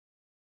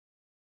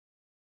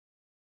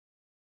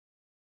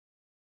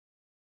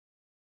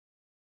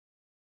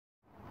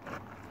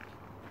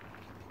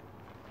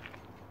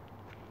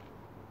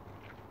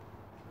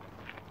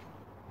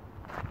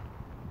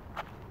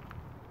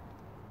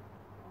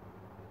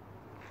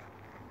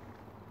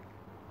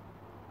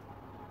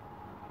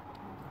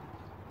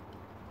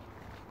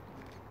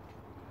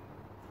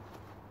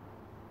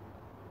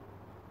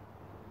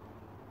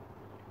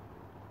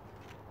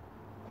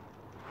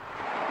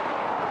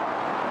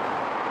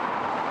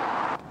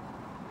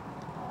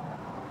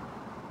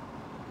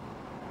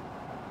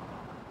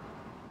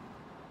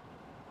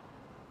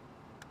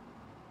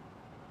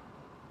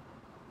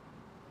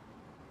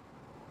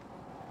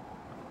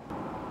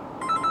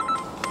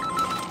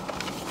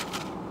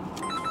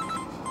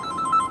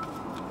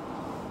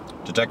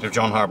Detective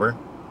John Harbour.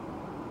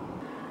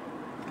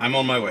 I'm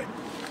on my way.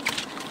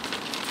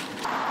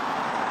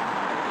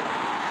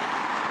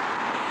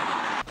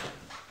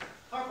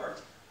 Harbour,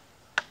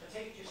 I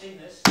take it you've seen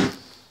this?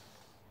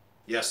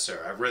 Yes,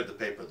 sir. I've read the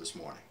paper this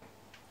morning.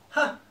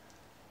 Huh?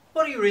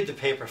 What do you read the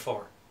paper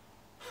for?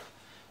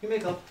 You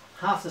make up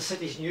half the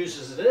city's news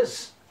as it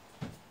is.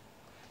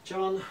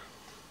 John,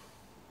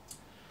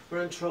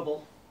 we're in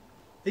trouble.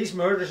 These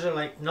murders are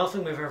like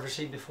nothing we've ever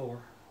seen before.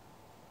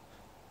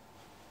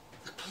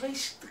 The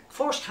police, the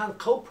force can't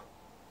cope.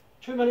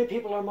 Too many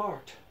people are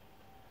marked.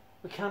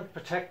 We can't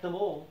protect them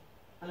all.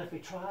 And if we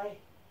try,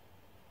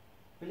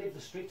 we leave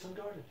the streets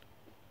unguarded.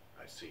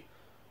 I see.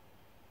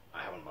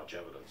 I haven't much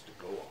evidence to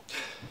go on.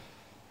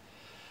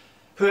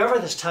 Whoever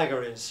this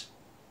tiger is,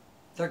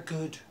 they're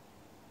good.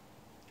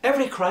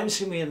 Every crime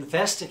scene we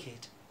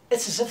investigate,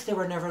 it's as if they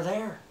were never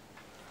there.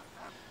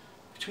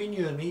 Between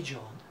you and me,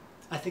 John,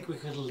 I think we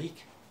could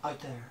leak out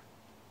there.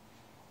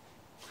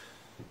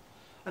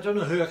 I don't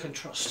know who I can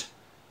trust.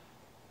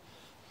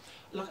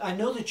 Look, I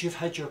know that you've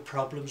had your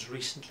problems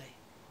recently,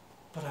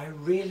 but I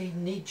really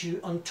need you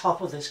on top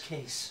of this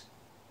case.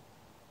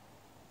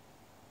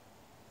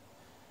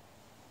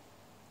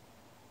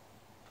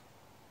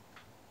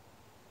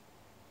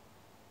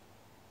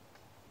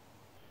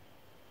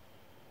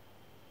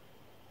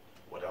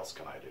 What else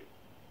can I do?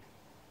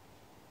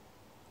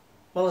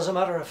 Well, as a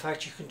matter of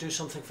fact, you can do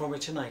something for me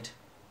tonight.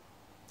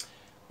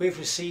 We've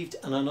received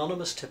an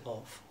anonymous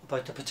tip-off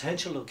about the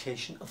potential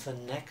location of the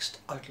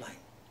next outline.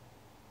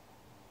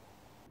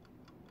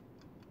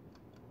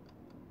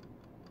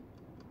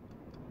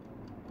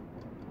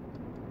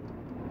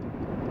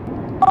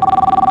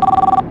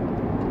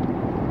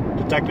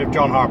 Detective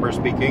John Harbour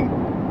speaking.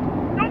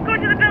 Don't go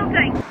to the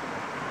building.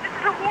 This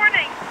is a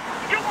warning.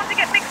 You don't want to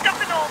get mixed up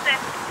in all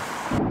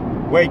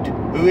this. Wait,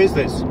 who is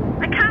this?